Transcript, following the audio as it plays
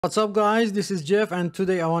What's up guys, this is Jeff and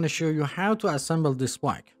today I want to show you how to assemble this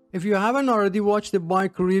bike. If you haven't already watched the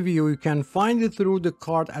bike review, you can find it through the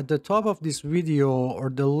card at the top of this video or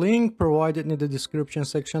the link provided in the description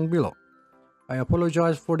section below. I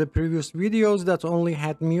apologize for the previous videos that only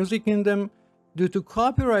had music in them. Due to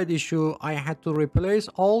copyright issue, I had to replace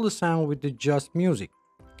all the sound with the just music.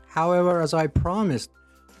 However, as I promised,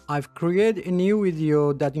 I've created a new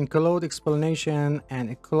video that includes explanation and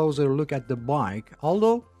a closer look at the bike,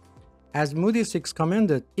 although as Moody6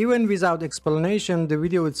 commented, even without explanation, the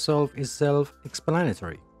video itself is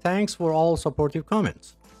self-explanatory. Thanks for all supportive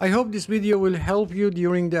comments. I hope this video will help you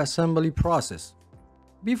during the assembly process.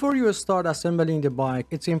 Before you start assembling the bike,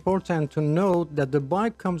 it's important to note that the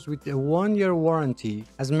bike comes with a 1-year warranty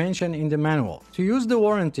as mentioned in the manual. To use the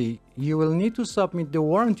warranty, you will need to submit the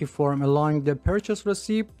warranty form along the purchase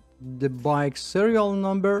receipt, the bike serial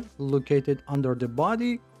number located under the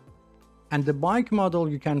body, and the bike model.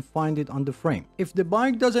 You can find it on the frame. If the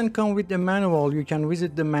bike doesn't come with the manual, you can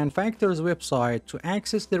visit the manufacturer's website to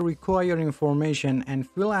access the required information and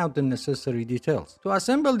fill out the necessary details. To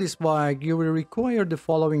assemble this bike, you will require the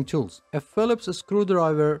following tools: a Phillips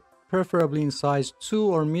screwdriver, preferably in size 2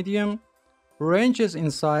 or medium, wrenches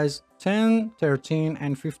in size 10, 13,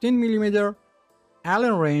 and 15 mm,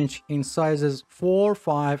 Allen wrench in sizes 4,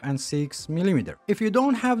 5, and 6 mm. If you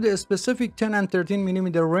don't have the specific 10 and 13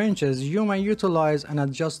 mm wrenches, you may utilize an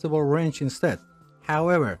adjustable wrench instead.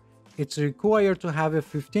 However, it's required to have a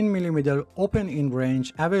 15 mm open-end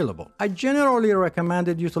wrench available. I generally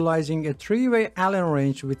recommended utilizing a 3-way Allen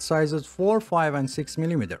wrench with sizes 4, 5, and 6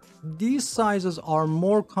 mm. These sizes are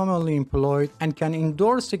more commonly employed and can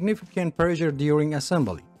endure significant pressure during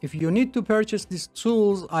assembly. If you need to purchase these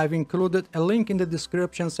tools, I've included a link in the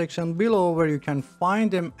description section below where you can find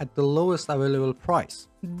them at the lowest available price.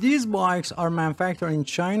 These bikes are manufactured in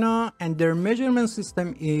China and their measurement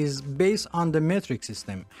system is based on the metric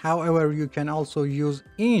system. However, you can also use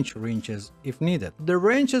inch wrenches if needed. The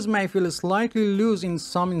wrenches may feel slightly loose in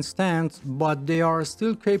some instances, but they are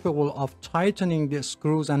still capable of tightening the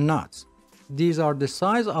screws and nuts. These are the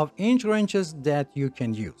size of inch wrenches that you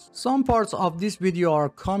can use. Some parts of this video are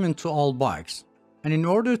common to all bikes, and in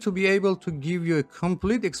order to be able to give you a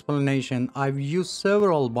complete explanation, I've used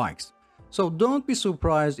several bikes. So don't be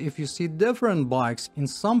surprised if you see different bikes in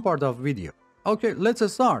some part of video. Okay, let's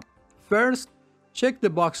start. First, check the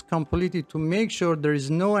box completely to make sure there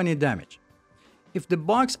is no any damage. If the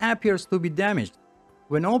box appears to be damaged,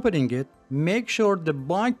 when opening it, make sure the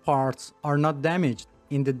bike parts are not damaged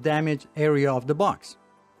in the damaged area of the box.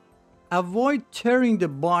 Avoid tearing the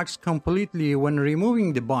box completely when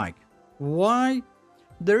removing the bike. Why?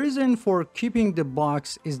 The reason for keeping the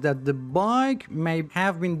box is that the bike may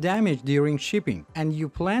have been damaged during shipping and you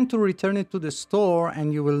plan to return it to the store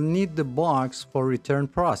and you will need the box for return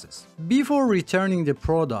process. Before returning the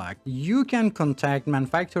product, you can contact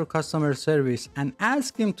manufacturer customer service and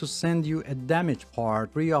ask him to send you a damaged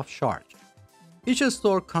part free of charge. Each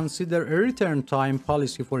store considers a return time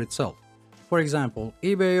policy for itself. For example,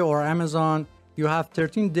 eBay or Amazon, you have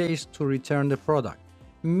 13 days to return the product.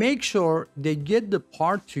 Make sure they get the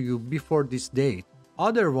part to you before this date,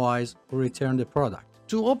 otherwise return the product.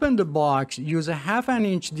 To open the box, use a 1/2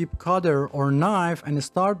 inch deep cutter or knife and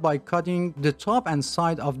start by cutting the top and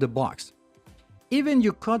side of the box. Even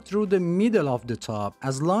you cut through the middle of the top,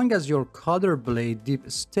 as long as your cutter blade dip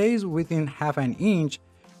stays within 1/2 inch,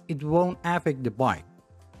 it won't affect the bike.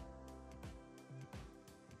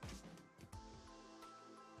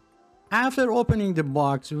 After opening the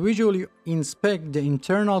box, visually inspect the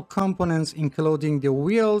internal components including the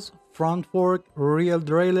wheels, front fork, rear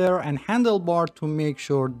derailleur, and handlebar to make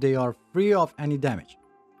sure they are free of any damage.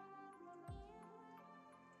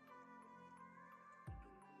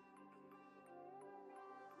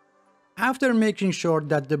 After making sure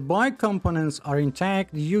that the bike components are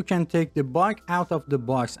intact, you can take the bike out of the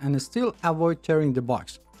box and still avoid tearing the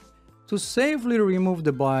box. To safely remove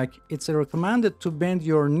the bike, it's recommended to bend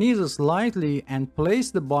your knees slightly and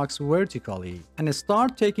place the box vertically and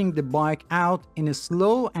start taking the bike out in a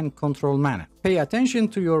slow and controlled manner. Pay attention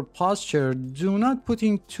to your posture. Do not put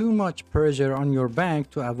in too much pressure on your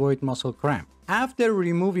back to avoid muscle cramp. After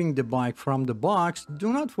removing the bike from the box,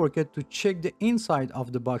 do not forget to check the inside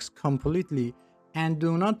of the box completely and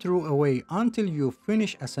do not throw away until you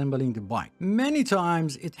finish assembling the bike. Many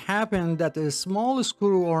times it happened that a small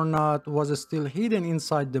screw or nut was still hidden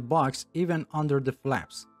inside the box, even under the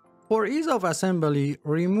flaps. For ease of assembly,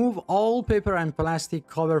 remove all paper and plastic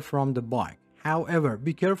cover from the bike. However,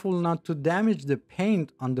 be careful not to damage the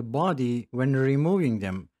paint on the body when removing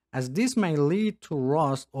them, as this may lead to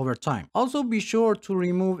rust over time. Also be sure to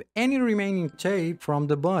remove any remaining tape from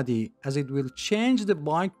the body as it will change the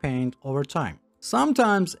bike paint over time.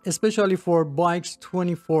 Sometimes, especially for bikes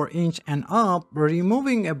 24-inch and up,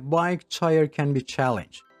 removing a bike tire can be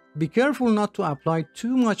challenging. Be careful not to apply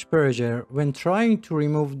too much pressure when trying to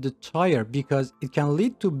remove the tire because it can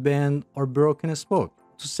lead to bend or broken spoke.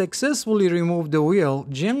 To successfully remove the wheel,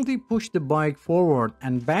 gently push the bike forward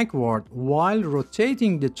and backward while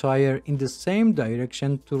rotating the tire in the same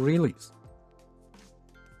direction to release.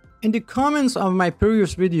 In the comments of my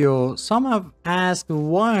previous video, some have asked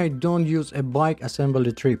why I don't use a bike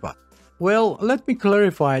assembly tripod. Well, let me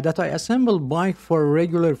clarify that I assemble bike for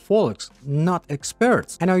regular folks, not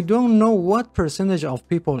experts, and I don't know what percentage of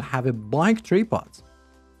people have a bike tripod.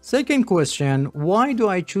 Second question, why do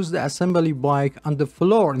I choose the assembly bike on the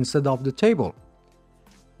floor instead of the table?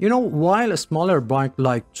 You know, while a smaller bike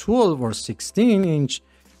like 12 or 16-inch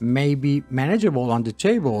may be manageable on the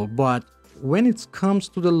table, but when it comes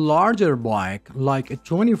to the larger bike like a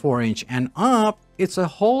 24-inch and up, it's a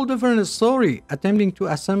whole different story. Attempting to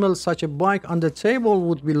assemble such a bike on the table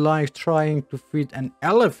would be like trying to fit an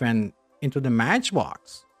elephant into the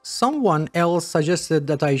matchbox. Someone else suggested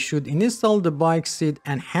that I should install the bike seat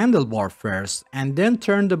and handlebar first and then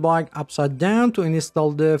turn the bike upside down to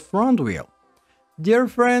install the front wheel. Dear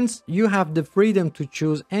friends, you have the freedom to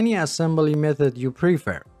choose any assembly method you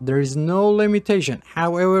prefer. There is no limitation.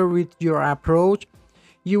 However, with your approach,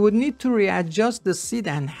 you would need to readjust the seat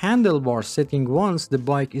and handlebar setting once the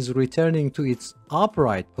bike is returning to its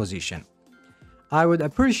upright position. I would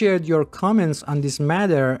appreciate your comments on this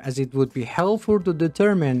matter as it would be helpful to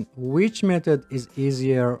determine which method is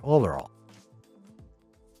easier overall.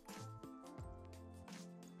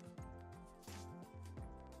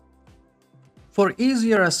 For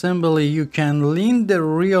easier assembly, you can lean the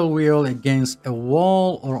rear wheel against a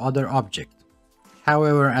wall or other object.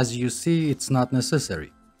 However, as you see, it's not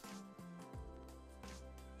necessary.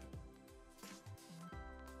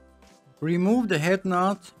 Remove the head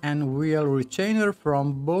nut and wheel retainer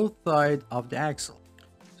from both sides of the axle.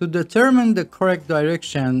 To determine the correct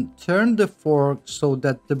direction, turn the fork so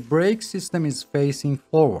that the brake system is facing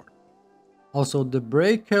forward. Also, the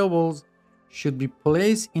brake cables should be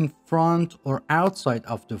placed in front or outside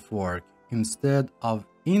of the fork instead of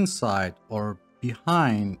inside or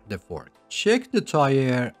behind the fork. Check the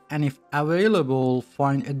tire and if available,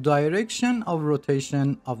 find a direction of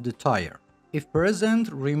rotation of the tire. If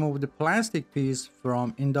present, remove the plastic piece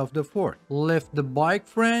from end of the fork. Lift the bike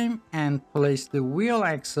frame and place the wheel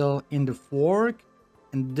axle in the fork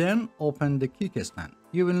and then open the kickstand.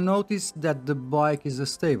 You will notice that the bike is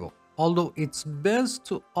stable. Although it's best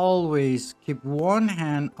to always keep one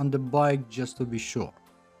hand on the bike just to be sure.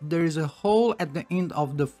 There is a hole at the end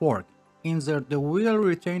of the fork. Insert the wheel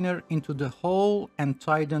retainer into the hole and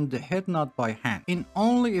tighten the head nut by hand. In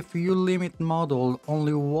only a few limit models,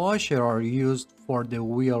 only washers are used for the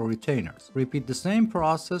wheel retainers. Repeat the same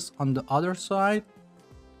process on the other side.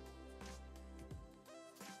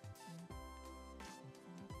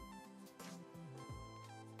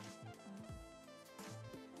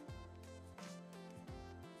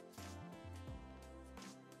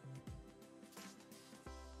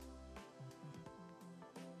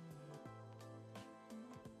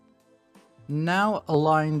 Now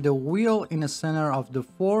align the wheel in the center of the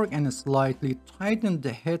fork and slightly tighten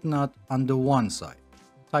the head nut on the one side.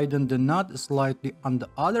 Tighten the nut slightly on the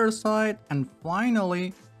other side and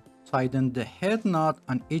finally tighten the head nut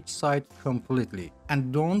on each side completely.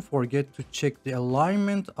 And don't forget to check the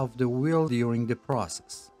alignment of the wheel during the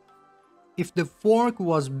process. If the fork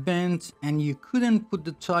was bent and you couldn't put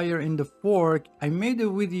the tire in the fork, I made a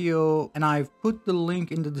video and I've put the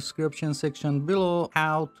link in the description section below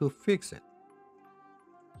how to fix it.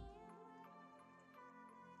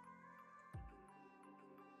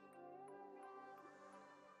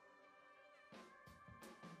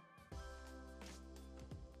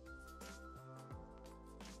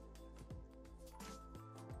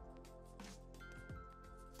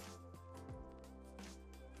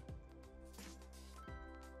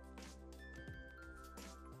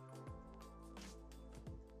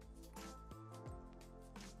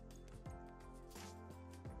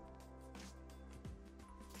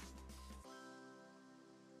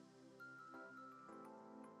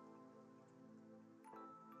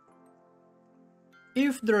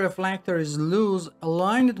 If the reflector is loose,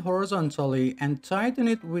 align it horizontally and tighten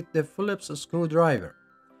it with the Phillips screwdriver.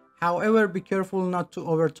 However, be careful not to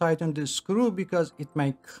over-tighten the screw because it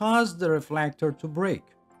may cause the reflector to break.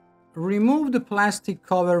 Remove the plastic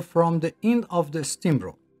cover from the end of the steam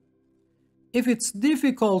rod. If it's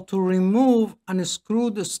difficult to remove,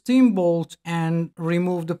 unscrew the steam bolt and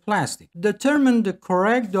remove the plastic. Determine the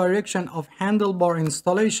correct direction of handlebar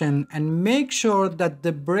installation and make sure that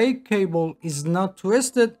the brake cable is not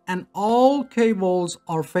twisted and all cables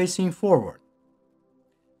are facing forward.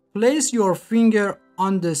 Place your finger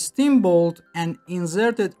on the steam bolt and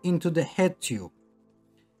insert it into the head tube.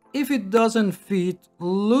 If it doesn't fit,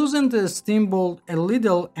 loosen the steam bolt a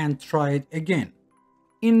little and try it again.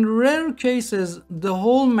 In rare cases, the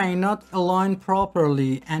hole may not align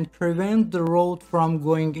properly and prevent the rod from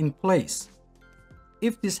going in place.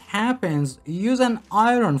 If this happens, use an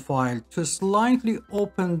iron file to slightly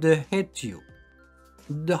open the head tube.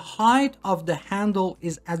 The height of the handle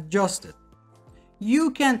is adjusted.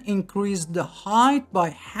 You can increase the height by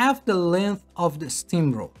half the length of the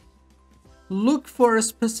steam rod. Look for a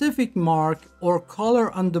specific mark or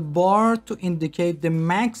color on the bar to indicate the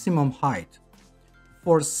maximum height.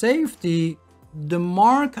 For safety, the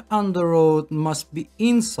mark on the rod must be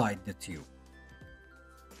inside the tube.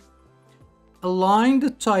 Align the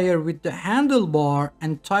tire with the handlebar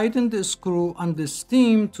and tighten the screw on the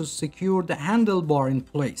stem to secure the handlebar in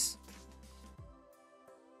place.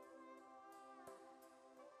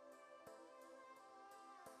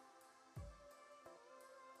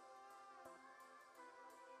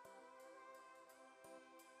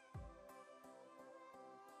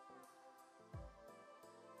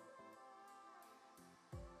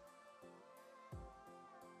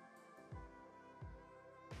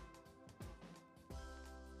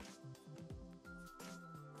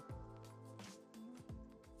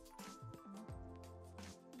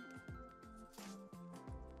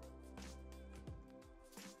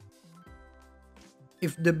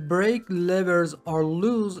 If the brake levers are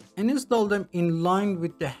loose, install them in line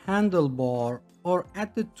with the handlebar or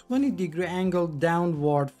at the 20-degree angle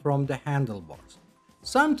downward from the handlebars.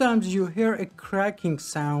 Sometimes you hear a cracking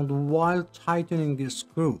sound while tightening the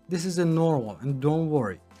screw. This is normal and don't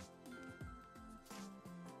worry.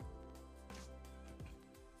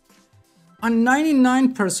 On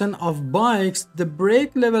 99% of bikes, the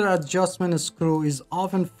brake lever adjustment screw is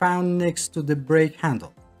often found next to the brake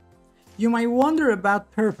handle. You might wonder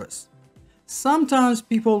about purpose. Sometimes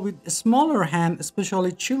people with a smaller hand,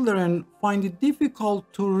 especially children, find it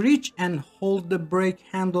difficult to reach and hold the brake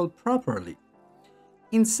handle properly.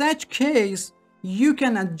 In such case, you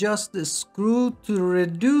can adjust the screw to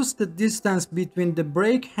reduce the distance between the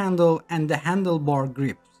brake handle and the handlebar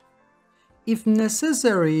grips. If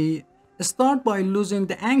necessary, start by loosening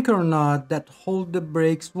the anchor nut that holds the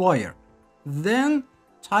brake's wire. Then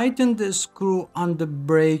tighten the screw on the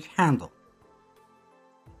brake handle.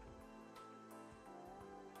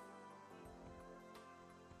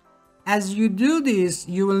 As you do this,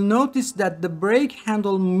 you will notice that the brake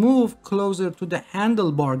handle moves closer to the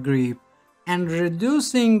handlebar grip and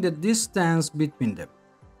reducing the distance between them.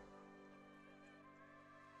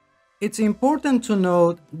 It's important to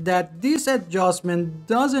note that this adjustment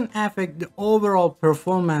doesn't affect the overall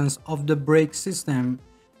performance of the brake system,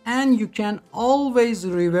 and you can always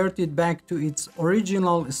revert it back to its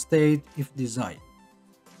original state if desired.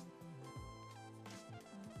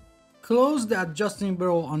 Close the adjusting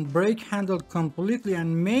barrel on brake handle completely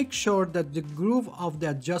and make sure that the groove of the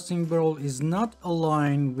adjusting barrel is not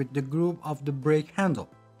aligned with the groove of the brake handle.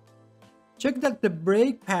 Check that the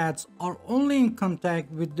brake pads are only in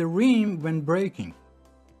contact with the rim when braking.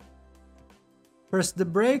 Press the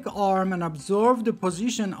brake arm and observe the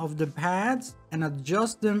position of the pads and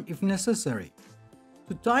adjust them if necessary.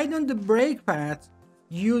 To tighten the brake pads,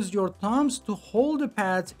 use your thumbs to hold the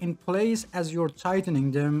pads in place as you're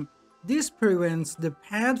tightening them. This prevents the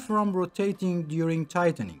pad from rotating during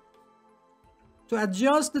tightening. To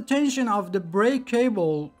adjust the tension of the brake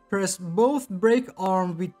cable, press both brake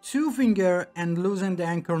arms with two fingers and loosen the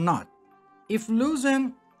anchor nut. If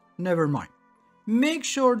loosened, never mind. Make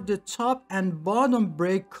sure the top and bottom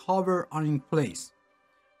brake cover are in place.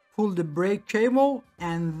 Pull the brake cable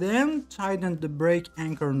and then tighten the brake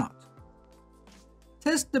anchor nut.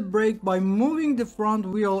 Test the brake by moving the front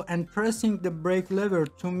wheel and pressing the brake lever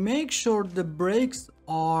to make sure the brakes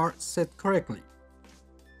are set correctly.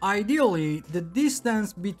 Ideally, the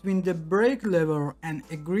distance between the brake lever and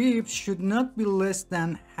a grip should not be less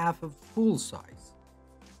than half a full size.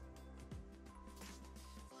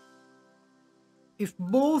 If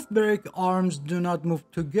both brake arms do not move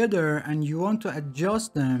together and you want to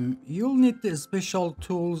adjust them, you'll need the special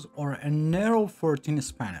tools or a narrow 14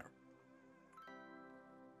 spanner.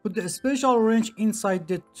 Put the special wrench inside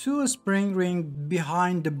the two spring rings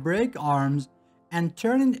behind the brake arms and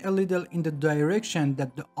turn it a little in the direction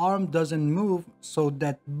that the arm doesn't move so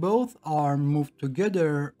that both arms move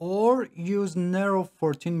together, or use narrow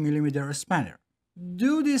 14mm spanner.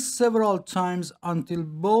 Do this several times until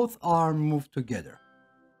both arms move together.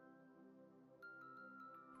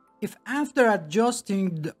 If after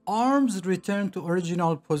adjusting the arms return to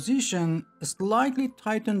original position, slightly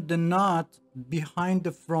tighten the knot behind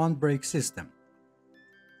the front brake system.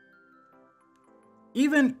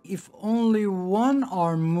 Even if only one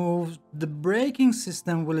arm moves, the braking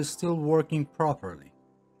system will still working properly.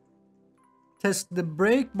 Test the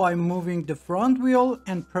brake by moving the front wheel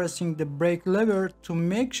and pressing the brake lever to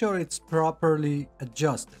make sure it's properly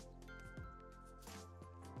adjusted.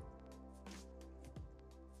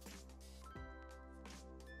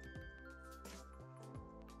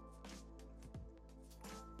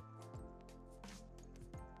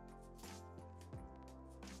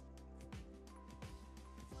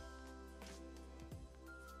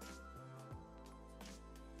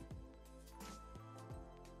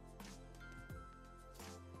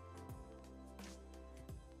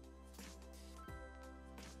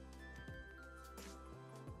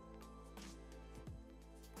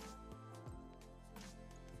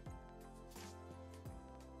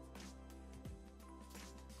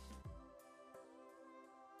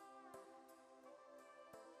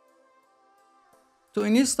 To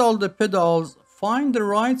install the pedals, find the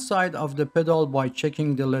right side of the pedal by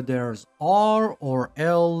checking the letters R or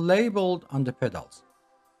L labeled on the pedals.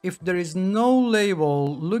 If there is no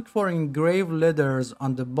label, look for engraved letters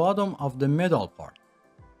on the bottom of the metal part.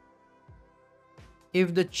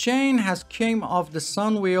 If the chain has came off the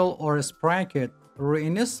sun wheel or sprocket,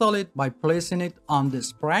 reinstall it by placing it on the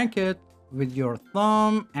sprocket with your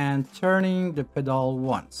thumb and turning the pedal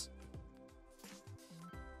once.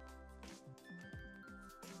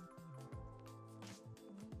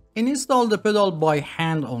 Install the pedal by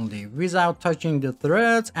hand only, without touching the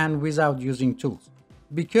threads and without using tools.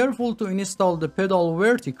 Be careful to install the pedal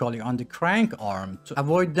vertically on the crank arm to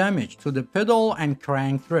avoid damage to the pedal and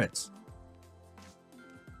crank threads.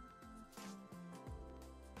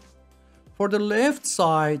 For the left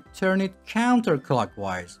side, turn it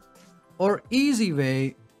counterclockwise, or easy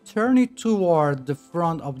way, turn it toward the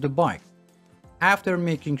front of the bike. After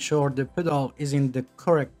making sure the pedal is in the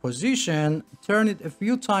correct position, turn it a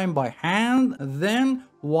few times by hand, then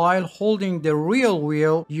while holding the real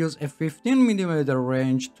wheel, use a 15mm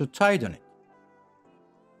wrench to tighten it.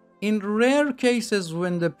 In rare cases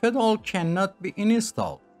when the pedal cannot be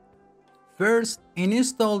installed, first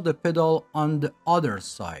install the pedal on the other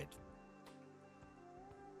side.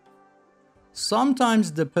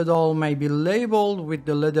 Sometimes the pedal may be labeled with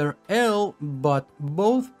the letter L, but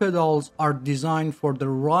both pedals are designed for the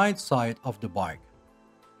right side of the bike.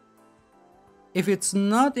 If it's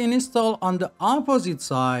not installed on the opposite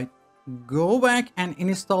side, go back and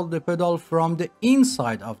install the pedal from the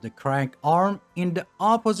inside of the crank arm in the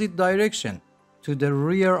opposite direction to the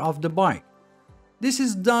rear of the bike. This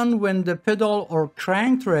is done when the pedal or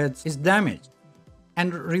crank threads is damaged.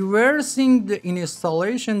 And reversing the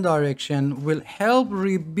installation direction will help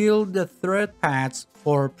rebuild the thread paths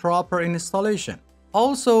for proper installation.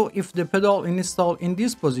 Also, if the pedal installed in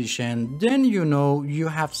this position, then you know you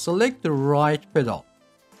have selected the right pedal.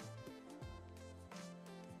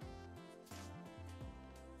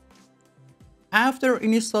 After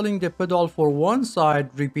installing the pedal for one side,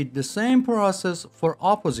 repeat the same process for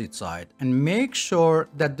opposite side and make sure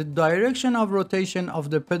that the direction of rotation of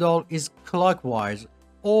the pedal is clockwise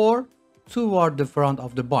or toward the front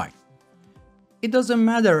of the bike. It doesn't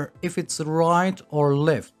matter if it's right or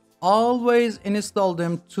left, always install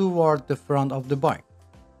them toward the front of the bike.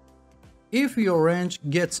 If your wrench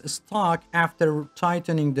gets stuck after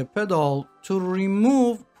tightening the pedal, to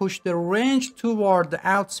remove, push the wrench toward the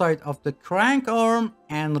outside of the crank arm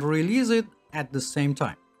and release it at the same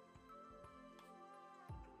time.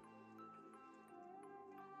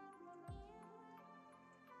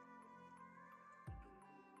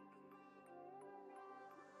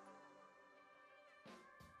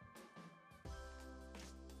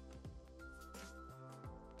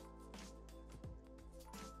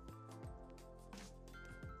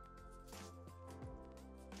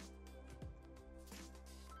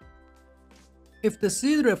 If the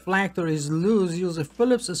seat reflector is loose, use a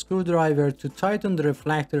Phillips screwdriver to tighten the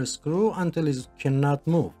reflector screw until it cannot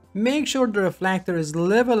move. Make sure the reflector is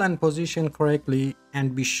level and positioned correctly,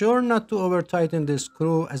 and be sure not to over tighten the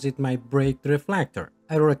screw as it might break the reflector.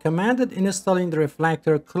 I recommended installing the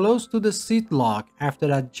reflector close to the seat lock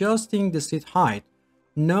after adjusting the seat height.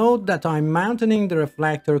 Note that I'm mounting the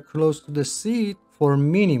reflector close to the seat for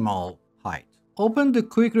minimal height. Open the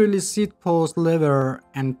quick release seat post lever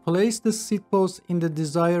and place the seat post in the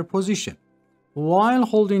desired position. While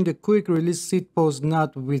holding the quick release seat post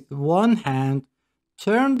nut with one hand,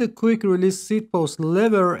 turn the quick release seat post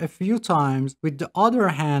lever a few times with the other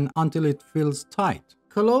hand until it feels tight.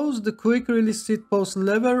 Close the quick release seat post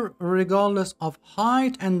lever regardless of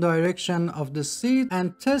height and direction of the seat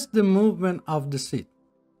and test the movement of the seat.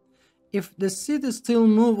 If the seat still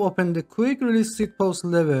moves, open the quick release seat post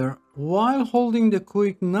lever. While holding the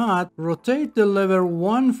quick nut, rotate the lever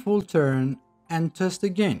one full turn and test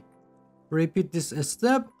again. Repeat this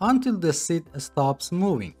step until the seat stops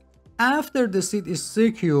moving. After the seat is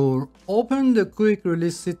secure, open the quick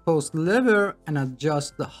release seat post lever and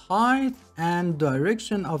adjust the height and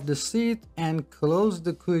direction of the seat and close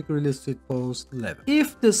the quick release seat post lever.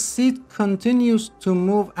 If the seat continues to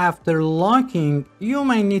move after locking, you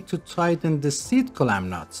may need to tighten the seat clamp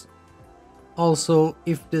nuts. Also,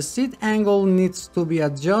 if the seat angle needs to be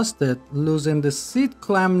adjusted, loosen the seat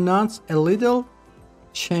clamp nuts a little,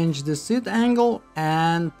 change the seat angle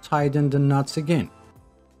and tighten the nuts again.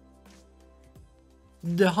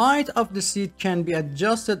 The height of the seat can be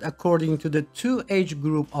adjusted according to the two age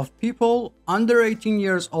group of people under 18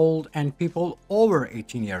 years old and people over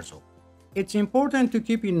 18 years old. It's important to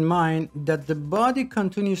keep in mind that the body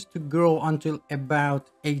continues to grow until about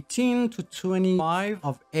 18 to 25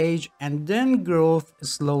 of age and then growth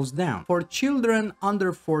slows down. For children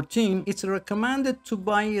under 14, it's recommended to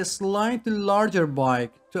buy a slightly larger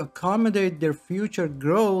bike to accommodate their future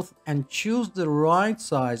growth and choose the right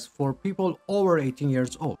size for people over 18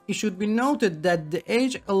 years old. It should be noted that the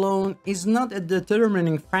age alone is not a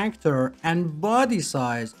determining factor and body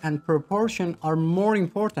size and proportion are more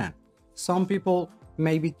important. Some people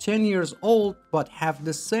may be 10 years old but have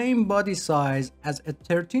the same body size as a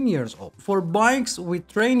 13 years old. For bikes with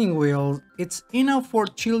training wheels, it's enough for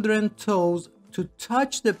children's toes to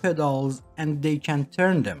touch the pedals and they can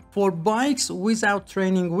turn them. For bikes without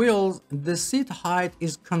training wheels, the seat height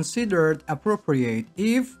is considered appropriate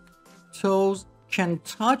if toes can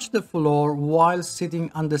touch the floor while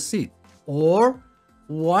sitting on the seat, or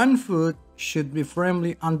one foot should be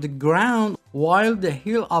firmly on the ground while the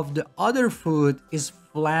heel of the other foot is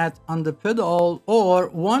flat on the pedal, or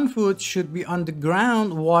one foot should be on the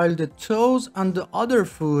ground while the toes on the other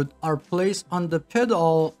foot are placed on the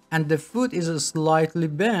pedal and the foot is slightly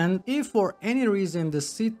bent. If for any reason the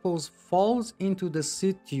seat post falls into the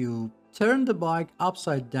seat tube, turn the bike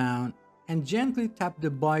upside down and gently tap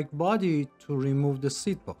the bike body to remove the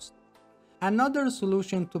seat post. Another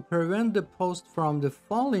solution to prevent the post from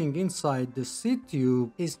falling inside the seat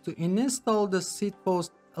tube is to install the seat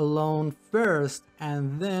post alone first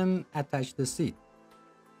and then attach the seat.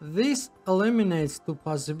 This eliminates the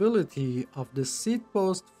possibility of the seat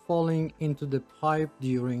post falling into the pipe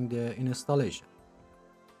during the installation.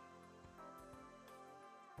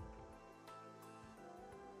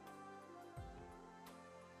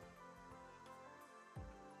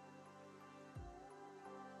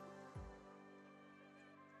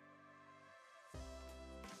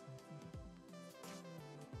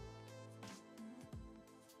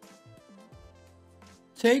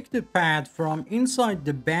 Take the pad from inside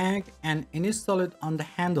the bag and install it on the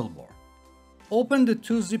handlebar. Open the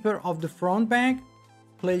two zipper of the front bag,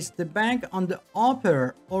 place the bag on the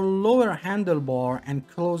upper or lower handlebar and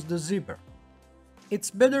close the zipper.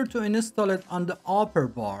 It's better to install it on the upper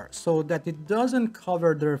bar so that it doesn't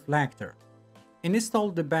cover the reflector.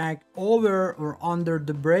 Install the bag over or under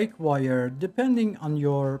the brake wire depending on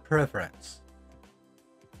your preference.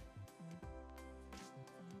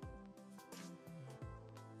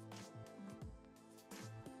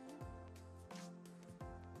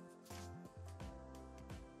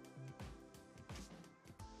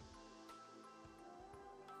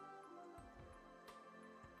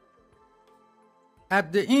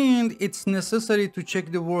 At the end, it's necessary to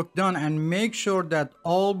check the work done and make sure that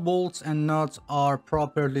all bolts and nuts are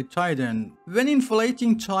properly tightened. When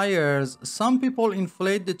inflating tires, some people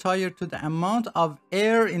inflate the tire to the amount of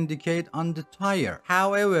air indicated on the tire.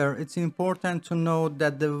 However, it's important to note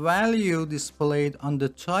that the value displayed on the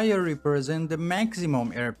tire represents the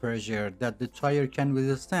maximum air pressure that the tire can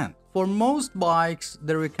withstand. For most bikes,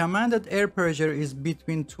 the recommended air pressure is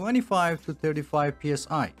between 25 to 35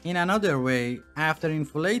 psi. In another way, after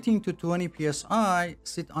inflating to 20 psi,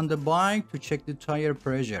 sit on the bike to check the tire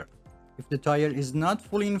pressure. If the tire is not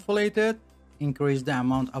fully inflated, increase the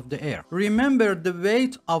amount of the air. Remember, the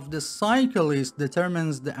weight of the cyclist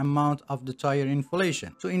determines the amount of the tire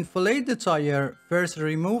inflation. To inflate the tire, first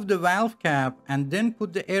remove the valve cap and then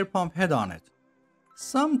put the air pump head on it.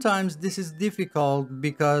 Sometimes this is difficult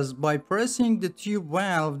because by pressing the tube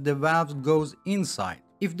valve, the valve goes inside.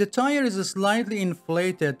 If the tire is slightly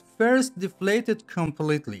inflated, first deflate it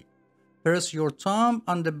completely. Press your thumb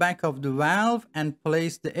on the back of the valve and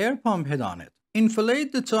place the air pump head on it.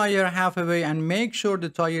 Inflate the tire halfway and make sure the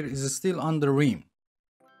tire is still on the rim.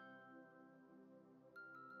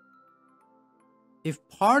 If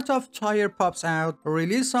part of tire pops out,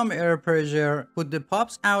 release some air pressure, put the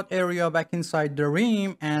pops out area back inside the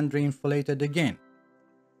rim and reinflate it again.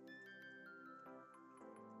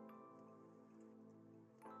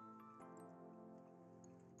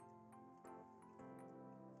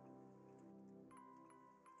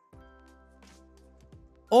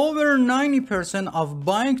 Over 90% of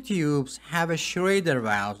bike tubes have a Schrader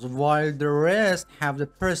valve, while the rest have the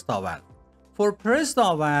Presta valve. For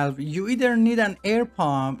Presta valve, you either need an air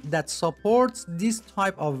pump that supports this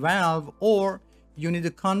type of valve, or you need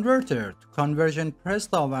a converter to conversion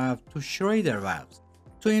Presta valve to Schrader valves.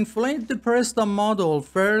 To inflate the Presta model,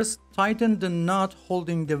 first tighten the nut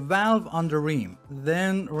holding the valve on the rim,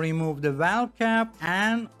 then remove the valve cap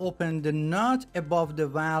and open the nut above the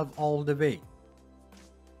valve all the way.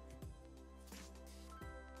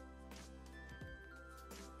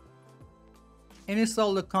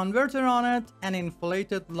 Install the converter on it and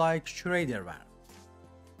inflate it like Schrader valve.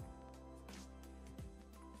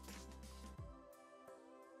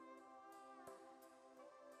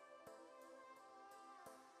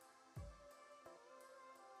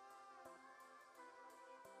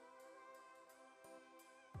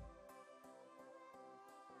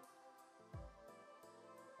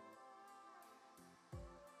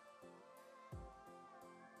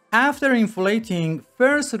 After inflating,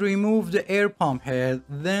 first remove the air pump head,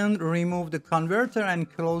 then remove the converter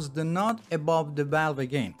and close the nut above the valve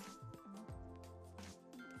again.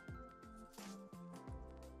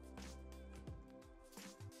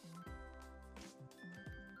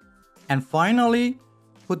 And finally,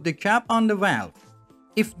 put the cap on the valve.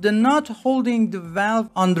 If the nut holding the valve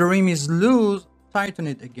on the rim is loose, tighten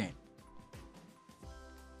it again.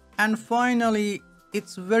 And finally,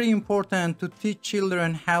 it's very important to teach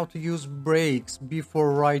children how to use brakes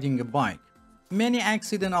before riding a bike. Many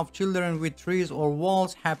accidents of children with trees or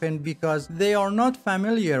walls happen because they are not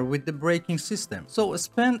familiar with the braking system. So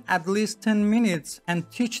spend at least 10 minutes and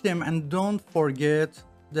teach them, and don't forget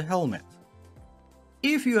the helmet.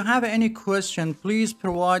 If you have any question, please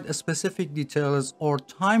provide specific details or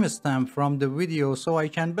timestamp from the video so I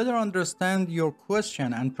can better understand your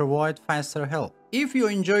question and provide faster help. If you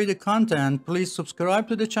enjoy the content, please subscribe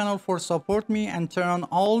to the channel for support me and turn on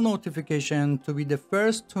all notifications to be the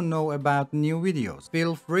first to know about new videos.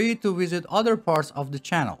 Feel free to visit other parts of the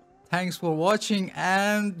channel. Thanks for watching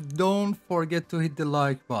and don't forget to hit the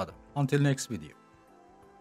like button. Until next video.